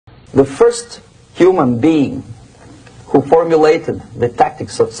the first human being who formulated the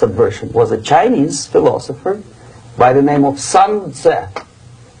tactics of subversion was a Chinese philosopher by the name of Sun Tzu.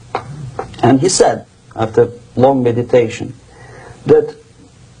 And he said, after long meditation, that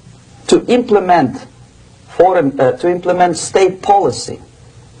to implement state policy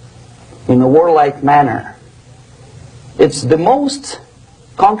in a warlike manner, it's the most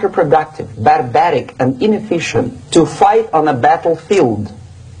counterproductive, barbaric, and inefficient to fight on a battlefield.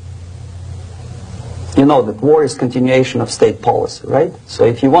 You know that war is continuation of state policy, right? So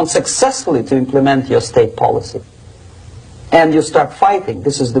if you want successfully to implement your state policy, and you start fighting,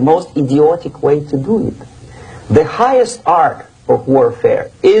 this is the most idiotic way to do it. The highest art of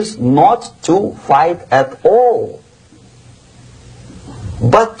warfare is not to fight at all,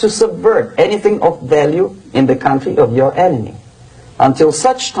 but to subvert anything of value in the country of your enemy, until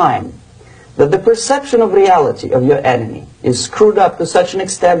such time that the perception of reality of your enemy is screwed up to such an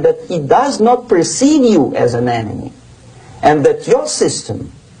extent that he does not perceive you as an enemy, and that your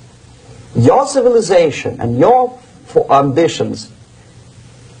system, your civilization, and your ambitions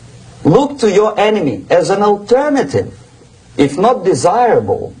look to your enemy as an alternative, if not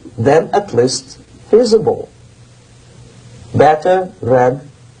desirable, then at least feasible. Better red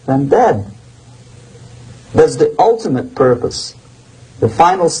than dead. That's the ultimate purpose, the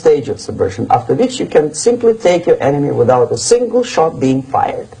final stage of subversion, after which you can simply take your enemy without a single shot being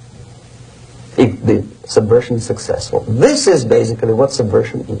fired, if the subversion is successful. This is basically what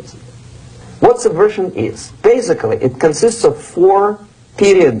subversion is. What subversion is, basically, it consists of 4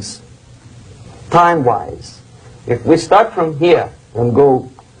 periods, time-wise. If we start from here and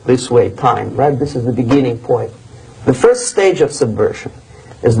go this way, time, right? This is the beginning point. The first stage of subversion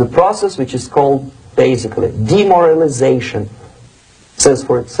is the process which is called, basically, demoralization. It says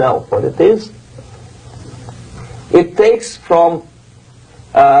for itself what it is. It takes from,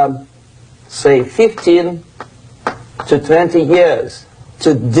 say, 15 to 20 years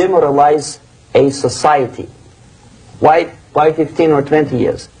to demoralize a society. Why 15 or 20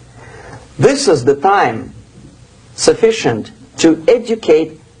 years? This is the time sufficient to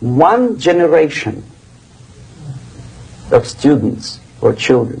educate one generation of students or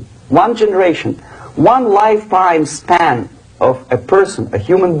children. One generation, one lifetime span of a person, a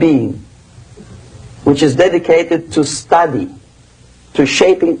human being, which is dedicated to study, to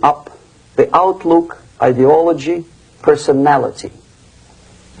shaping up the outlook, ideology, personality.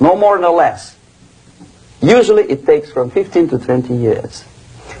 No more, no less. Usually it takes from 15 to 20 years.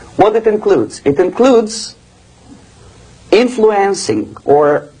 What it includes? It includes influencing,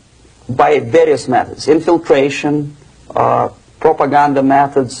 or by various methods, infiltration, propaganda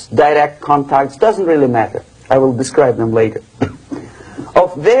methods, direct contacts, doesn't really matter. I will describe them later.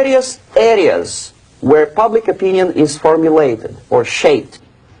 Of various areas where public opinion is formulated or shaped.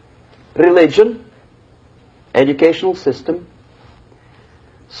 Religion, educational system,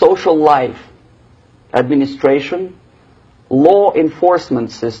 social life, administration, law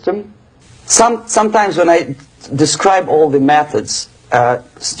enforcement system. Sometimes when I describe all the methods,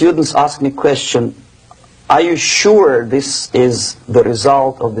 students ask me question, are you sure this is the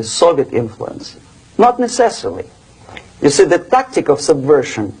result of the Soviet influence? Not necessarily. You see, the tactic of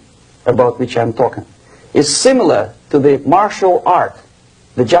subversion, about which I'm talking, is similar to the martial art,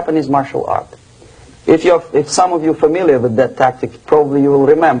 the Japanese martial art. If some of you are familiar with that tactic, probably you will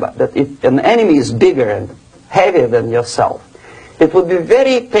remember that if an enemy is bigger and heavier than yourself, it would be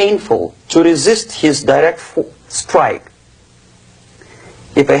very painful to resist his direct strike.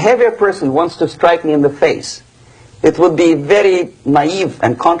 If a heavier person wants to strike me in the face, it would be very naive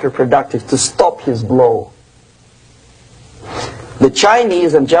and counterproductive to stop his blow. The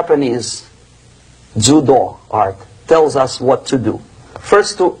Chinese and Japanese judo art tells us what to do.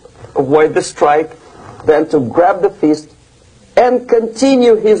 First to avoid the strike, then to grab the fist and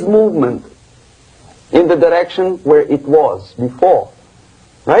continue his movement in the direction where it was before,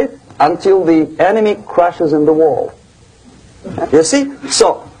 right? Until the enemy crashes in the wall. You see?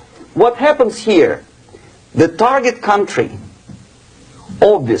 So, what happens here? The target country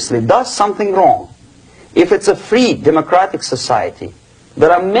obviously does something wrong. If it's a free democratic society,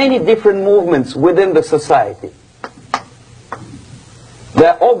 there are many different movements within the society.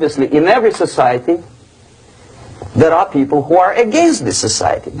 There are obviously, in every society, there are people who are against this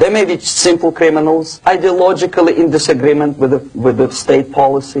society. They may be simple criminals, ideologically in disagreement with the state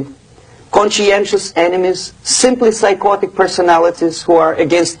policy, conscientious enemies, simply psychotic personalities who are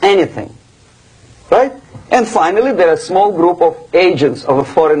against anything. Right? And finally, there are a small group of agents of a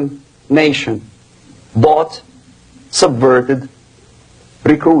foreign nation, bought, subverted,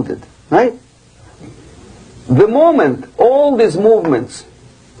 recruited. Right? The moment all these movements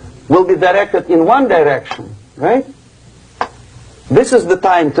will be directed in one direction, right? This is the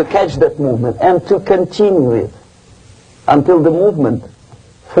time to catch that movement and to continue it until the movement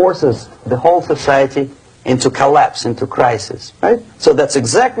forces the whole society into collapse, into crisis, right? So that's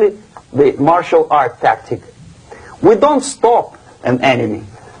exactly the martial art tactic. We don't stop an enemy.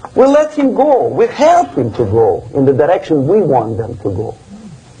 We let him go. We help him to go in the direction we want them to go.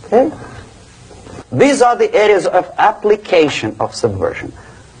 Okay? These are the areas of application of subversion.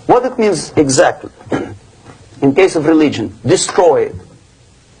 What it means exactly? In case of religion, destroy it,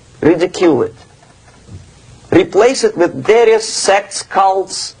 ridicule it, replace it with various sects,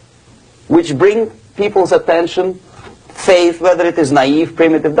 cults, which bring people's attention, faith, whether it is naive,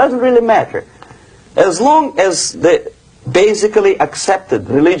 primitive, doesn't really matter. As long as the basically accepted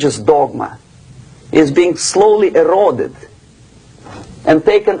religious dogma is being slowly eroded and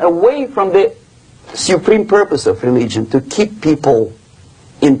taken away from the supreme purpose of religion, to keep people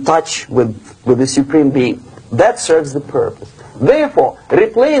in touch with the supreme being, that serves the purpose. Therefore,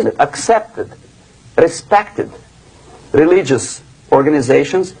 replace it, accepted, respected religious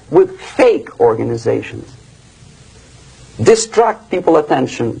organizations with fake organizations. Distract people's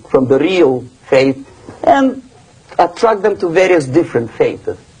attention from the real faith and attract them to various different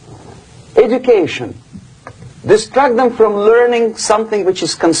faiths. Education. Distract them from learning something which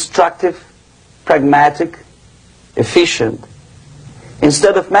is constructive, pragmatic, efficient.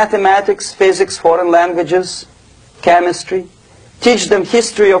 Instead of mathematics, physics, foreign languages, chemistry, teach them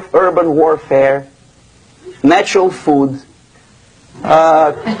history of urban warfare, natural food,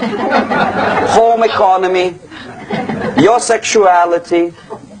 home economy, your sexuality,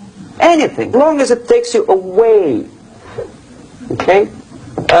 anything, as long as it takes you away. Okay?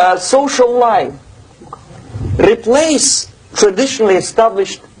 Social life. Replace traditionally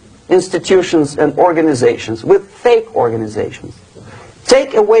established institutions and organizations with fake organizations.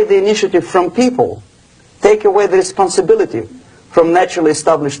 Take away the initiative from people. Take away the responsibility from naturally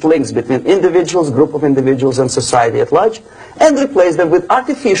established links between individuals, group of individuals, and society at large, and replace them with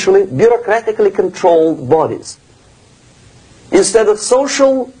artificially, bureaucratically controlled bodies. Instead of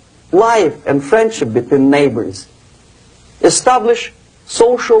social life and friendship between neighbors, establish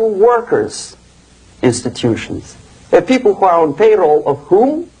social workers institutions. People who are on payroll of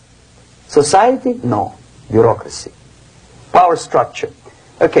whom? Society? No. Bureaucracy. Power structure.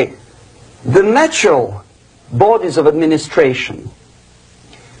 Okay. The natural bodies of administration,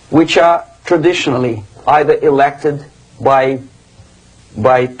 which are traditionally either elected by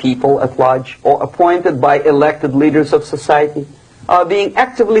people at large or appointed by elected leaders of society, are being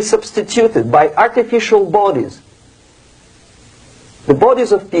actively substituted by artificial bodies. The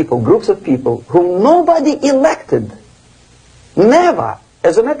bodies of people, groups of people, whom nobody elected. Never.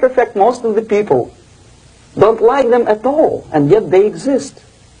 As a matter of fact, most of the people don't like them at all, and yet they exist.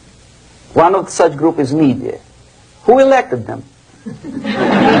 One of such group is media. Who elected them?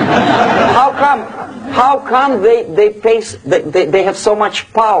 How come they have so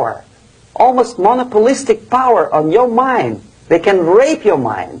much power? Almost monopolistic power on your mind. They can rape your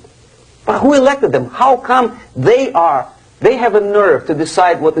mind. But who elected them? How come they have a nerve to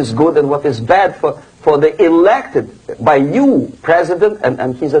decide what is good and what is bad for the elected by you, president,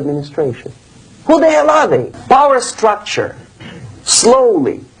 and his administration? Who the hell are they? Power structure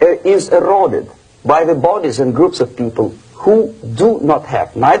slowly is eroded by the bodies and groups of people who do not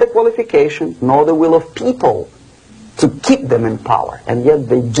have neither qualification nor the will of people to keep them in power, and yet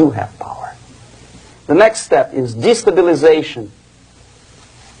they do have power. The next step is destabilization.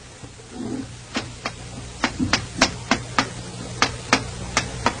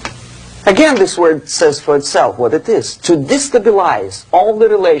 Again, this word says for itself what it is. To destabilize all the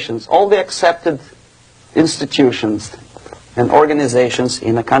relations, all the accepted institutions and organizations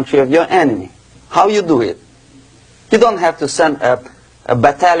in a country of your enemy. How you do it? You don't have to send a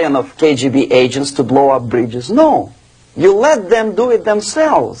battalion of KGB agents to blow up bridges. No. You let them do it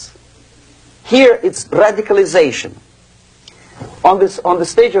themselves. Here it's radicalization. On the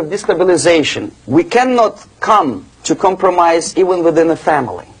stage of destabilization, we cannot come to compromise even within a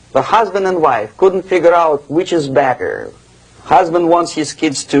family. The husband and wife couldn't figure out which is better. Husband wants his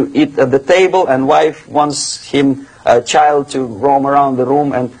kids to eat at the table, and wife wants a child to roam around the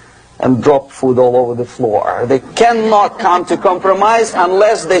room and drop food all over the floor. They cannot come to compromise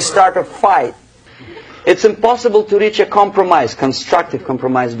unless they start a fight. It's impossible to reach a compromise, constructive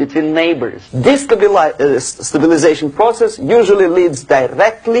compromise between neighbors. This stabilization process usually leads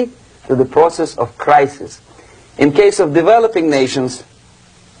directly to the process of crisis. In case of developing nations,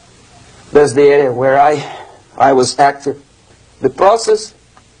 that's the area where I was active. The process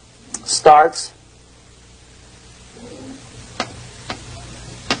starts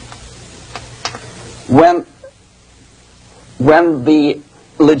When the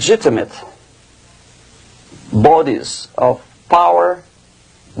legitimate bodies of power,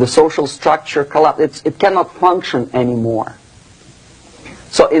 the social structure collapse, it cannot function anymore.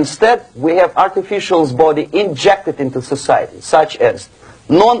 So instead, we have artificial body injected into society, such as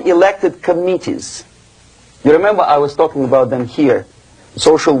non-elected committees. You remember I was talking about them here.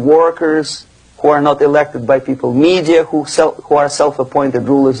 Social workers who are not elected by people, media who are self-appointed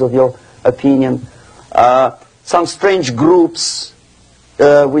rulers of your opinion, some strange groups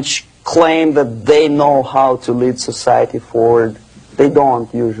which claim that they know how to lead society forward. They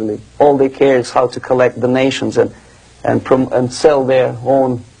don't usually. All they care is how to collect donations and sell their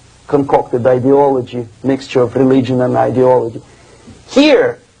own concocted ideology, mixture of religion and ideology.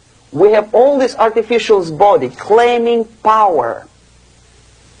 Here, we have all this artificial body claiming power.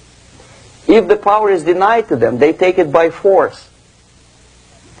 If the power is denied to them, they take it by force.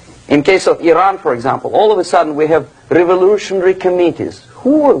 In case of Iran, for example, all of a sudden we have revolutionary committees.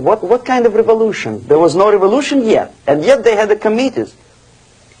 What kind of revolution? There was no revolution yet, and yet they had the committees.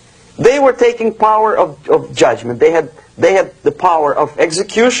 They were taking power of judgment. They had the power of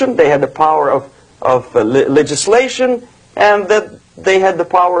execution, they had the power of legislation, and that they had the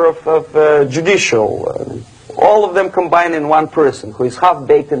power of judicial. All of them combined in one person, who is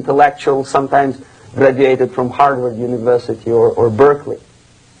half-baked intellectual, sometimes graduated from Harvard University or Berkeley.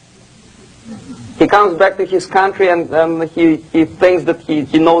 He comes back to his country and he thinks that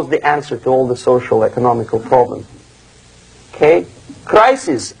he knows the answer to all the social, economical problems. Okay?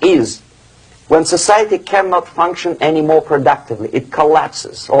 Crisis is when society cannot function any more productively. It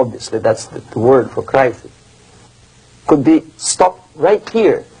collapses, obviously. That's the word for crisis. Could be stopped right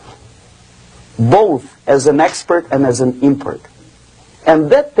here, both as an expert and as an import. And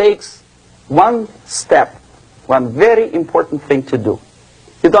that takes one step, one very important thing to do.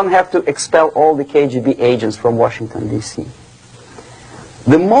 You don't have to expel all the KGB agents from Washington, D.C.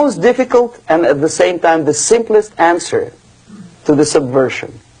 The most difficult and at the same time the simplest answer to the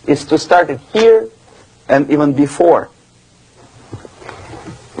subversion is to start it here and even before,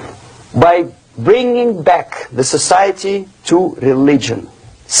 by bringing back the society to religion,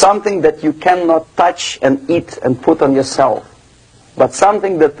 something that you cannot touch and eat and put on yourself, but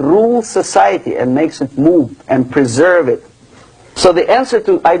something that rules society and makes it move and preserve it. So the answer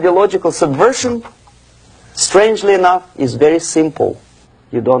to ideological subversion, strangely enough, is very simple.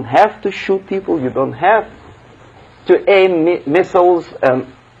 You don't have to shoot people, you don't have to aim missiles and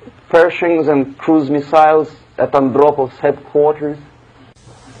Pershings and cruise missiles at Andropov's headquarters.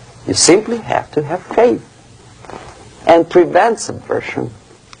 You simply have to have faith and prevent subversion.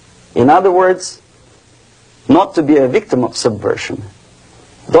 In other words, not to be a victim of subversion.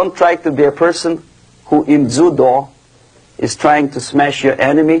 Don't try to be a person who in judo is trying to smash your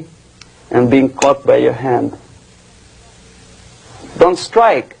enemy and being caught by your hand. Don't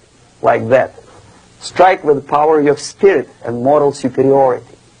strike like that. Strike with the power of your spirit and moral superiority.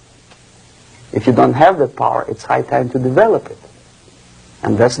 If you don't have that power, it's high time to develop it.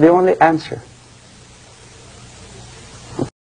 And that's the only answer.